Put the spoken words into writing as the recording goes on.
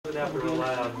have to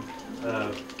rely on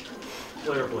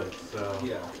flare blades. So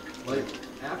yeah, like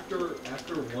after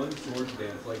one Swords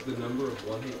Dance, like the number of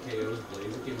one-hit KOs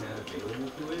Blaziken had available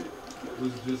to it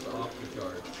was just off the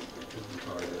charts. It was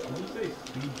retarded. Did you say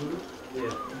Speed Boost?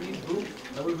 yeah, Speed Boost.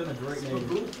 That would have been a great name.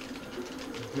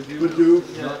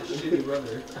 Badoo. Not shitty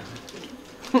brother.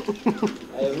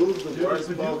 Hey, who's the worst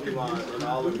Pokemon in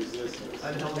all of existence?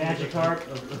 Magikarp.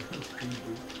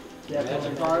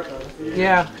 Magikarp?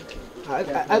 Yeah.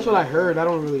 That's what I heard. I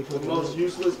don't really. The most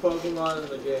useless Pokemon in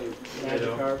the game.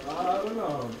 Magikarp. I don't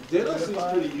know. Ditto seems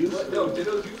pretty useful. No,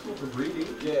 Ditto's useful for breeding.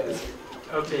 Yeah.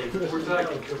 okay, we're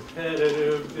talking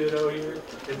competitive Ditto here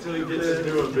until he gets his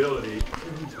new ability.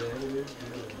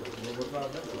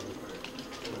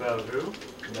 About who?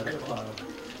 Metapod.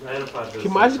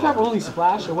 Can Magikarp only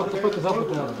splash, or what the fuck is up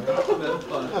with that?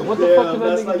 What the fuck can that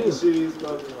that's nigga like do? the shittiest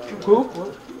Pokemon. Who?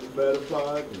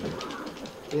 Metapod.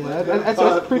 Yeah,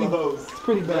 that's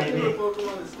pretty bad.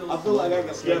 I feel like I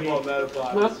can step on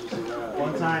Metapod.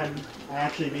 One time, I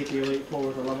actually beat the Elite Four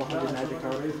with a level 100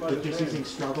 Magikarp, but just using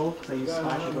Struggle, because I used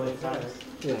Splash a million times.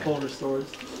 Yeah. Full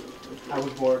restores. I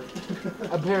was bored.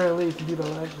 Apparently, if you do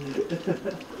that, actually,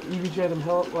 you can train him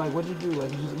hell. Like, what'd you do?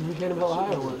 Like, you train him hell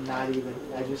high or what? Not even.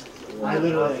 I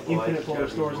literally, like, infinite full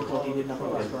restores until he did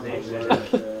nothing less from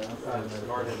I'm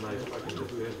smart in my fucking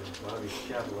decisions. Bobby's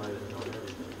capitalizing on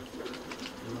everything.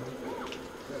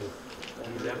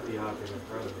 He's empty hopping in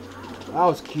front of me. That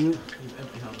was cute. He's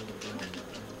empty helmet.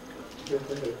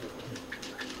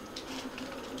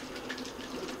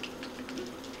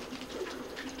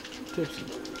 Tipsy.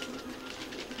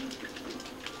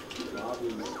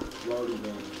 Bobby's floating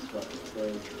game is fucking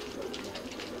crazy.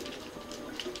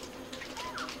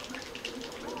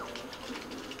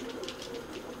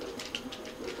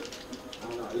 I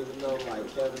don't know, even though like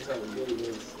Kevin's hella good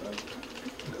against like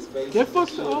space Get and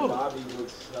fucked shit, up. Bobby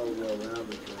looks hella well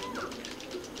rounded.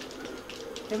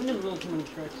 Kevin did a little too many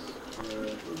tricks.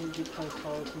 Yeah. He did kind of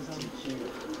solid sometimes.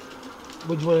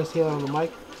 Would you want to say that on the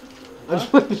mic? When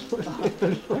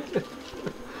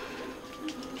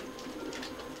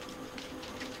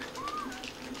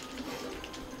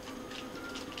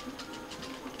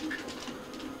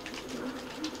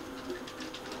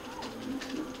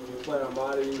you play on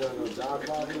Marty, you gonna go John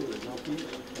Bobby with no peach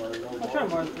or no I'll try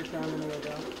Marth for sure. I'm gonna go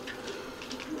down.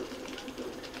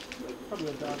 Probably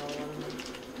go down all around.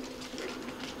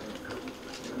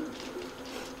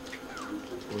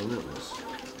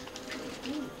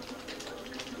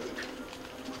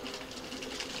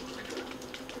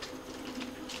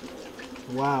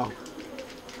 Wow.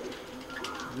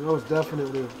 That was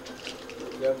definitely.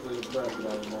 impressed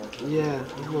by the market. Yeah,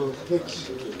 it was.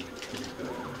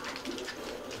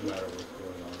 No matter what's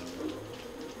going on in the world.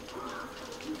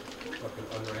 Fucking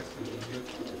unrest in Egypt.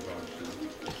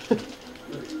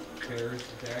 Terrorist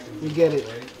attack in You get it.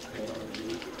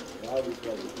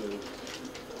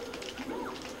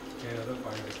 Canada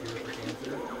finds a cure for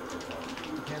cancer.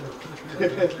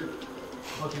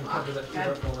 Fucking cover that shit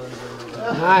up all over.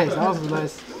 Nice, that was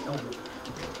nice.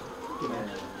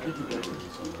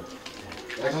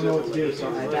 I don't know what to do, so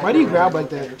Why do you grab like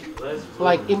that?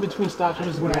 Like in between stops, you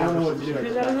just when I grab. don't know what to do.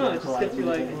 Because I don't know, it just gets you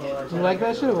like. You like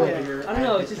that shit or what? Yeah, I don't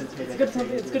know. It's just it's good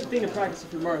something. It's a good thing to practice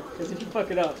if you're marth. Because if you fuck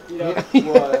it up, you know.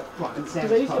 What?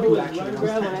 Because I used to always run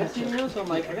grab on Epstein, you know. So I'm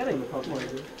like, I gotta.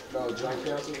 No, John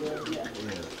Council there? Yeah.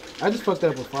 I just fucked that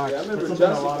up with Yeah, I Fox. remember That's something a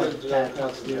Justin lot did of John bad Council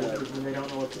cops do, there. because when they don't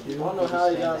know what to do, I don't know they how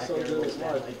just he got stand so back there good and with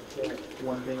stand Mark. like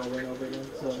one thing over and over again.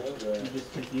 So you just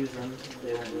confuse them,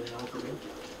 they won't really know what to do.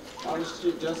 All the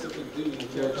shit Justin could do, you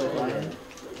Joe can't Ryan,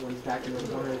 when he's back in the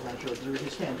corner, he's not sure what to do.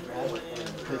 Just stand grab,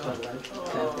 click on the ledge,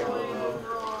 stand grab.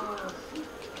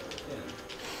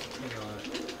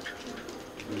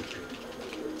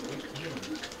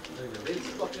 It's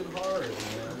fucking hard,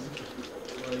 man.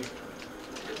 Like,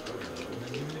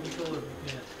 Even the controller, you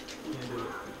can't do it.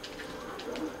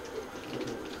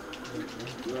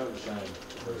 You have a shine.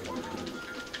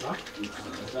 Huh?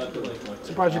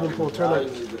 Surprised you didn't pull a turn up. In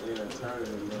a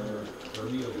tournament, man.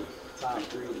 Top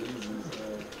 3 easy,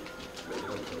 man.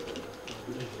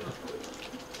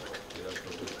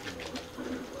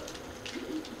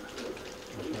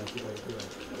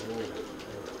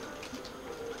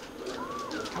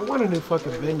 I want a new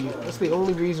fucking venue. That's the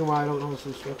only reason why I don't host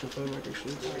those fucking filmmaker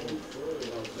shits.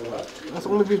 That's the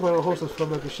only reason why I don't host those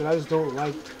filmmaker shit. I just don't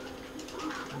like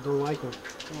them.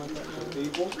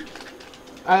 People?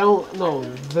 I don't know.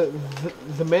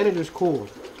 The manager's cool,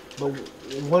 but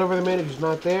whenever the manager's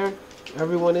not there,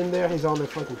 Everyone in there, he's on their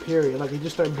fucking period. Like, he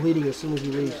just started bleeding as soon as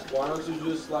he leaves. Why don't you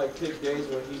just like pick days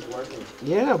when he's working?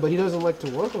 Yeah, but he doesn't like to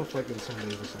work on fucking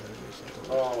Sundays or Saturdays.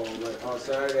 Oh, like on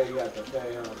Saturday you have to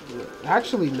pay, huh?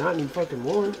 Actually, not any fucking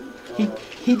more.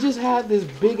 He just had this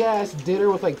big ass dinner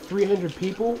with like 300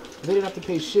 people. They didn't have to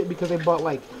pay shit because they bought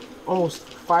like almost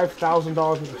 $5,000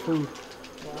 worth of food.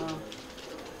 Wow.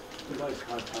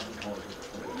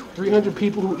 300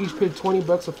 people who each paid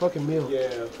 $20 a fucking meal. Yeah,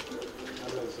 that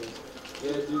makes sense.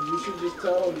 Yeah, dude, you should just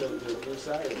tell them to do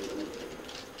Saturday.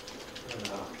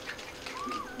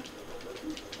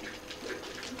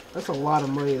 That's a lot of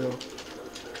money though.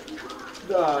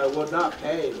 No, well, not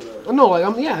paid, but Oh, no, like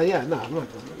I'm I'm not.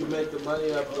 you make the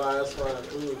money up by us buying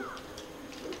food.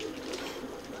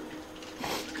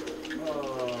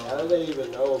 How do they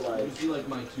even know, like... You see like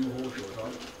my 2 whole short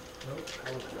hops? Nope.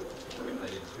 I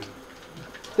did 2.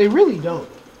 They really don't.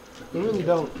 They really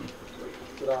don't.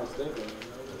 That's what I was thinking.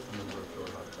 Number of short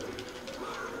hops I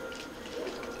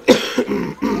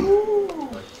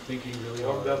did. Like thinking really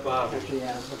Warmed hard. up Bobby. Actually,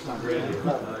 yeah, that's not Ready. ready.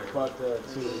 But the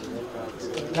two.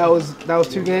 That was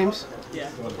 2 games. Yeah.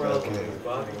 Bobby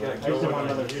got I just going want on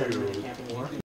another you. segment.